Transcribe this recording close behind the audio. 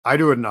I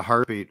do it in a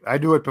heartbeat. I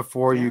do it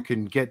before Yeah. you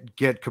can get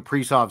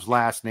Kaprizov's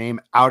last name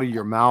out of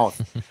your mouth.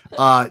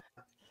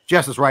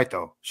 Jess is right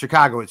though.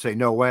 Chicago would say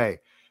no way,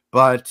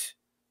 but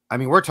I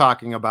mean we're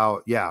talking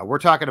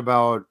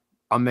about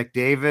a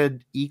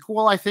McDavid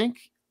equal. I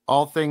think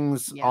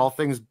Yeah. all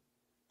things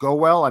go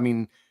well. I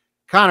mean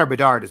Connor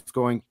Bedard is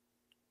going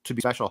to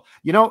be special.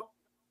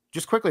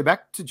 Just quickly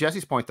back to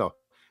Jesse's point though.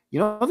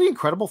 The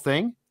incredible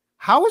thing.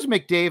 How is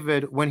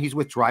McDavid when he's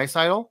with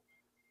Draisaitl?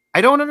 I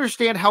don't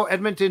understand how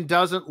Edmonton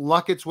doesn't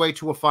luck its way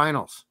to a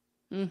finals.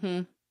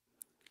 Mm-hmm.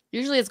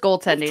 Usually it's Those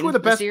two are goaltending. the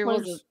This best year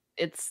players.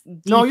 it's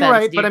No, you're defense.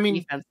 right, but I mean,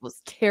 Defense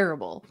was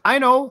terrible. I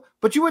know,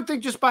 but you would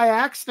think just by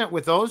accident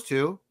with those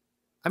two.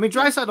 I mean,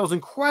 Yeah. Draisaitl's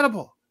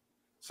incredible.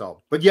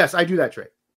 So, but yes, I do that trade.